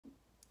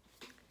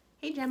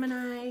Hey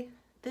Gemini,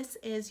 this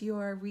is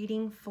your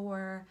reading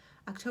for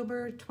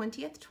October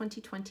 20th,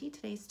 2020.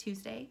 Today's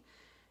Tuesday.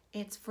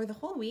 It's for the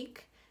whole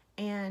week,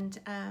 and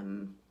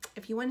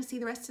if you want to see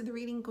the rest of the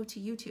reading, go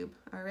to YouTube,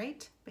 all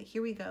right? But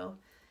here we go.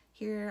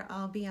 Here,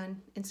 I'll be on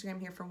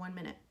Instagram here for 1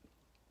 minute.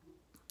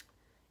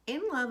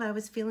 In love, I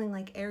was feeling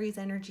like Aries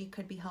energy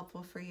could be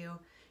helpful for you.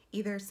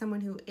 Either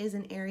someone who is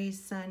an Aries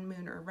sun,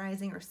 moon, or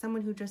rising, or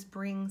someone who just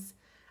brings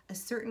a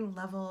certain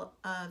level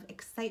of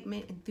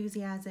excitement,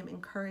 enthusiasm,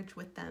 and courage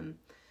with them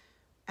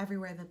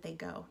everywhere that they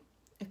go.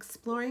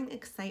 Exploring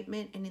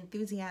excitement and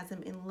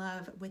enthusiasm in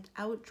love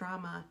without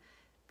drama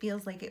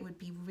feels like it would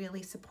be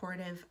really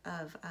supportive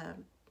of a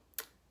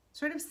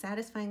sort of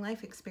satisfying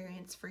life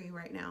experience for you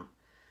right now.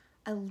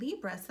 A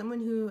Libra,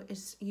 someone who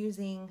is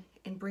using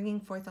and bringing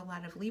forth a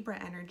lot of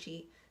Libra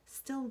energy,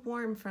 still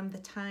warm from the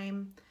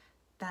time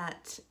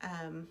that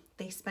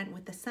they spent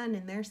with the sun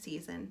in their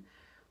season,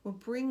 will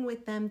bring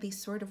with them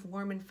these sort of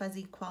warm and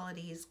fuzzy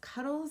qualities,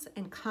 cuddles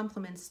and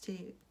compliments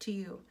to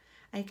you.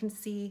 I can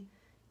see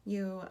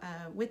you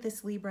with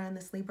this Libra, and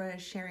this Libra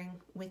is sharing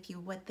with you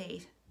what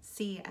they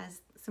see as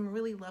some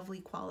really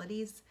lovely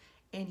qualities,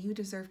 and you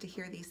deserve to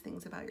hear these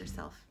things about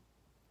yourself.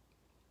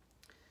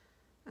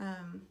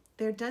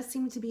 There does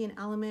seem to be an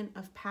element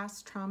of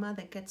past trauma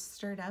that gets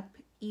stirred up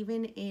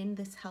even in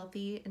this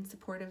healthy and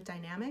supportive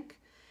dynamic.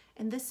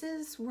 And this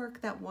is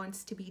work that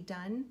wants to be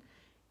done,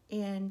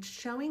 and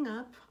showing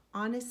up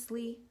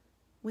honestly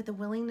with a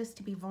willingness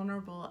to be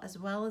vulnerable as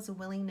well as a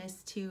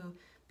willingness to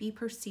be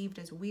perceived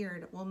as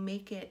weird will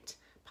make it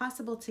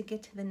possible to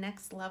get to the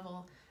next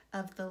level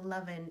of the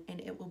lovin', and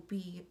it will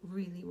be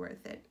really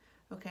worth it.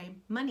 Okay,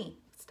 money.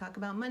 Let's talk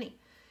about money.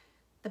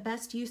 The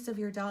best use of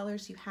your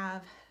dollars you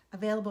have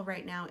available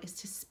right now is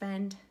to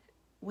spend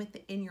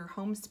within your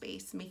home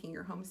space, making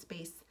your home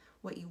space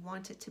what you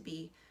want it to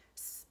be,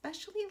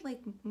 especially like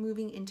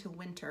moving into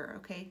winter,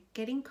 okay?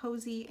 Getting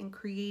cozy and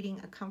creating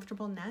a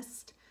comfortable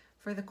nest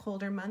for the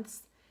colder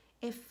months.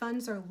 If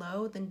funds are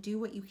low, then do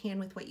what you can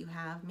with what you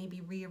have,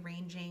 maybe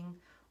rearranging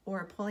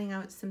or pulling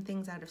out some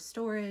things out of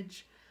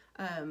storage.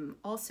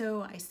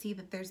 Also, I see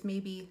that there's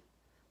maybe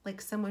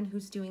like someone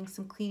who's doing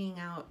some cleaning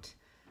out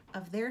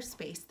of their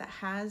space that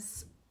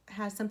has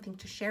something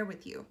to share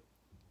with you.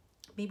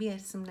 Maybe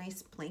some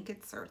nice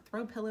blankets or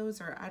throw pillows,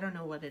 or I don't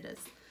know what it is.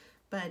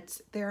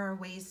 But there are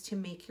ways to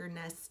make your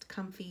nest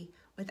comfy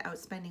without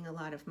spending a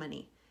lot of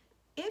money.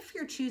 If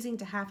you're choosing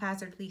to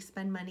haphazardly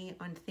spend money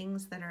on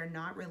things that are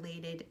not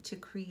related to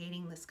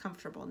creating this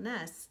comfortable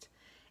nest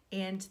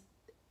and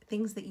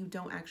things that you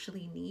don't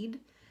actually need,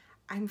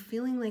 I'm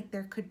feeling like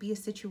there could be a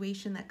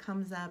situation that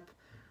comes up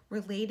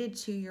related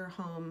to your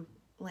home,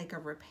 like a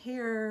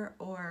repair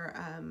or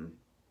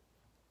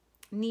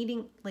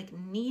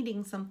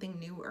needing something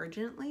new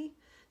urgently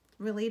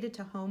related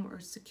to home or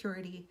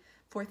security,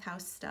 fourth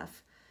house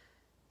stuff,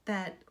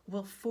 that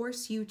will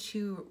force you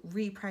to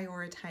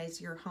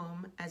reprioritize your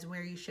home as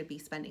where you should be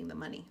spending the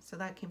money. So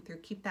that came through.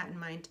 Keep that in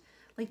mind.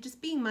 Like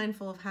just being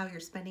mindful of how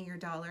you're spending your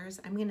dollars.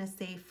 I'm going to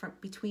say from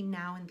between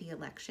now and the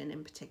election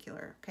in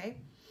particular, okay?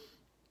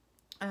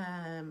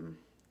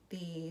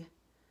 The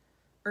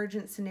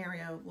urgent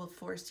scenario will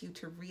force you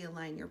to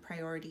realign your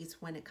priorities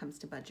when it comes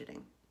to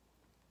budgeting.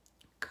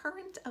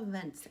 Current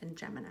events in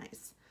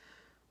Geminis.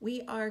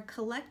 We are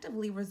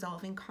collectively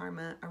resolving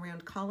karma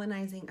around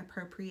colonizing,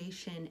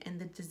 appropriation, and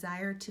the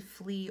desire to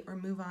flee or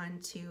move on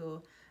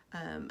to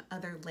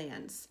other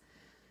lands.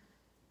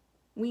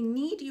 We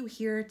need you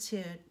here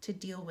to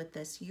deal with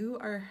this.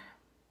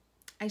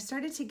 I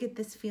started to get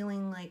this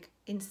feeling like,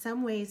 in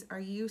some ways, are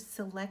you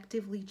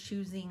selectively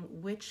choosing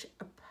which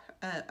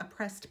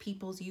oppressed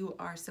peoples you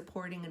are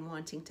supporting and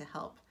wanting to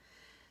help?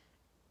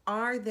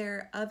 Are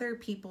there other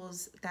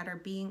peoples that are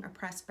being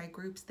oppressed by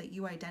groups that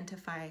you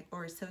identify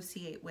or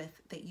associate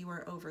with that you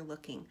are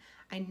overlooking?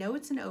 I know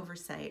it's an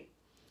oversight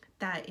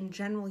that in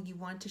general you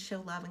want to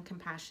show love and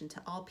compassion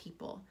to all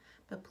people,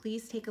 but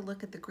please take a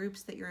look at the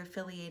groups that you're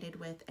affiliated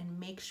with and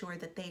make sure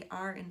that they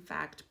are in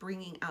fact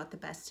bringing out the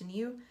best in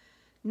you,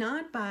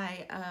 not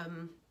by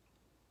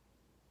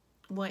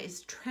what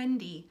is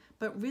trendy,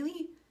 but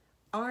really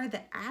are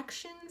the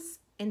actions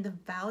and the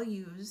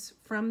values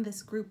from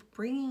this group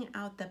bringing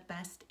out the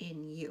best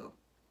in you.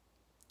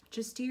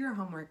 Just do your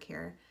homework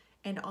here,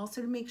 and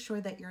also to make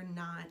sure that you're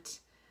not,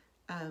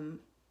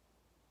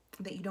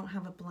 that you don't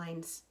have a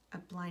blind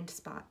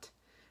spot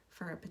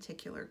for a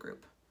particular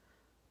group.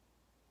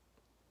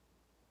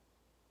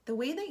 The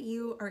way that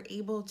you are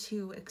able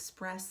to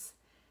express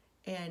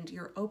and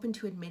you're open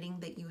to admitting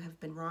that you have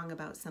been wrong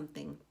about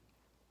something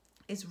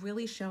is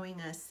really showing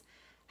us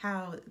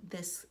how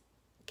this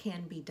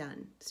can be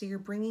done. So you're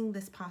bringing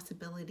this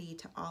possibility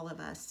to all of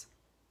us,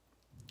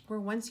 where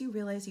once you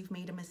realize you've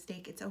made a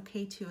mistake, it's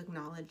okay to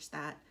acknowledge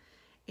that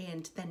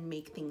and then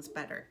make things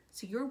better.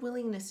 So your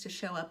willingness to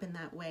show up in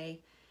that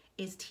way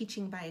is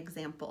teaching by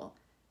example,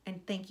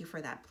 and thank you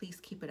for that. Please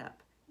keep it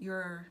up.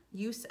 Your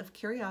use of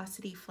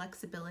curiosity,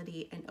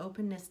 flexibility, and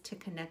openness to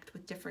connect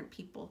with different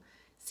people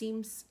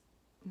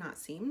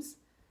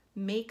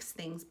makes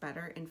things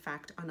better, in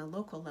fact, on a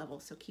local level.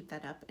 So keep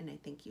that up, and I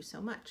thank you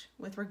so much.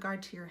 With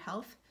regard to your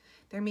health,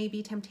 there may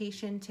be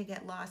temptation to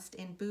get lost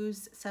in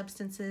booze,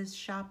 substances,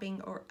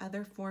 shopping, or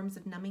other forms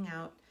of numbing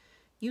out.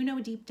 You know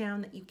deep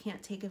down that you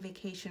can't take a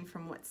vacation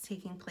from what's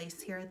taking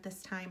place here at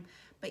this time,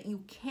 but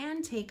you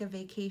can take a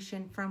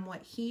vacation from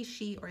what he,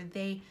 she, or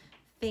they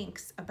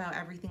thinks about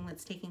everything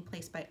that's taking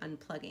place by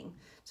unplugging.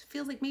 So it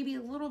feels like maybe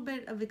a little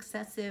bit of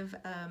excessive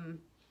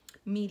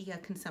media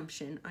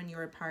consumption on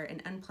your part,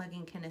 and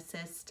unplugging can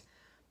assist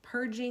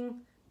purging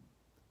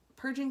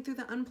through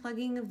the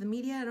unplugging of the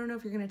media. I don't know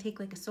if you're going to take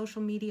like a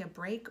social media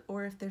break,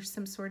 or if there's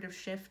some sort of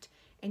shift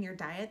in your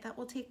diet that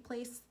will take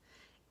place.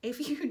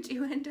 If you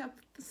do end up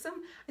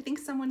I think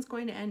someone's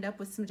going to end up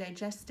with some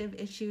digestive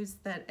issues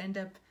that end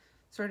up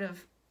sort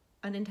of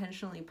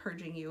unintentionally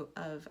purging you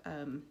of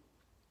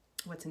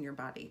what's in your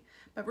body.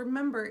 But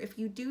remember, if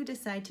you do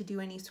decide to do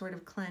any sort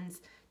of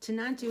cleanse, to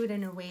not do it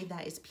in a way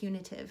that is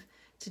punitive,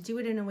 to do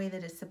it in a way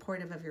that is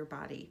supportive of your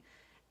body,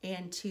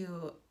 and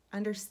to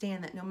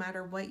understand that no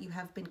matter what you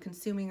have been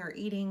consuming or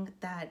eating,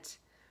 that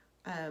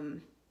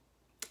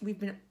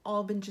we've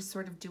all been just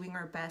sort of doing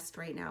our best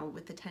right now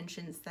with the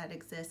tensions that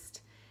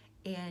exist,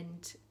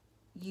 and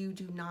you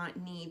do not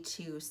need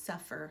to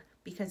suffer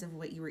because of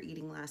what you were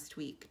eating last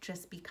week.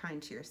 Just be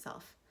kind to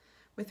yourself.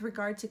 With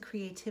regard to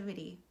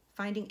creativity,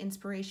 finding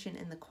inspiration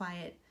in the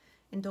quiet,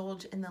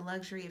 indulge in the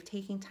luxury of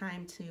taking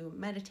time to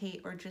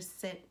meditate or just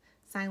sit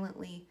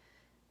silently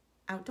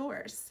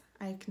outdoors.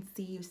 I can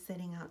see you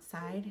sitting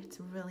outside. It's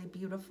really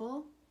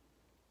beautiful.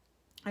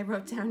 I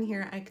wrote down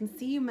here, I can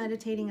see you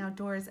meditating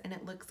outdoors and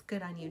it looks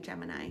good on you,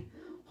 Gemini.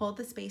 Hold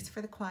the space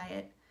for the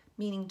quiet,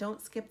 meaning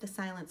don't skip the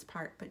silence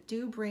part, but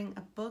do bring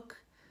a book,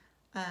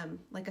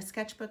 like a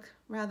sketchbook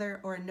rather,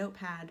 or a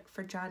notepad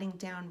for jotting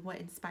down what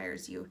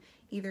inspires you,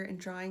 either in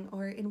drawing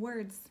or in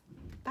words.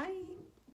 Bye.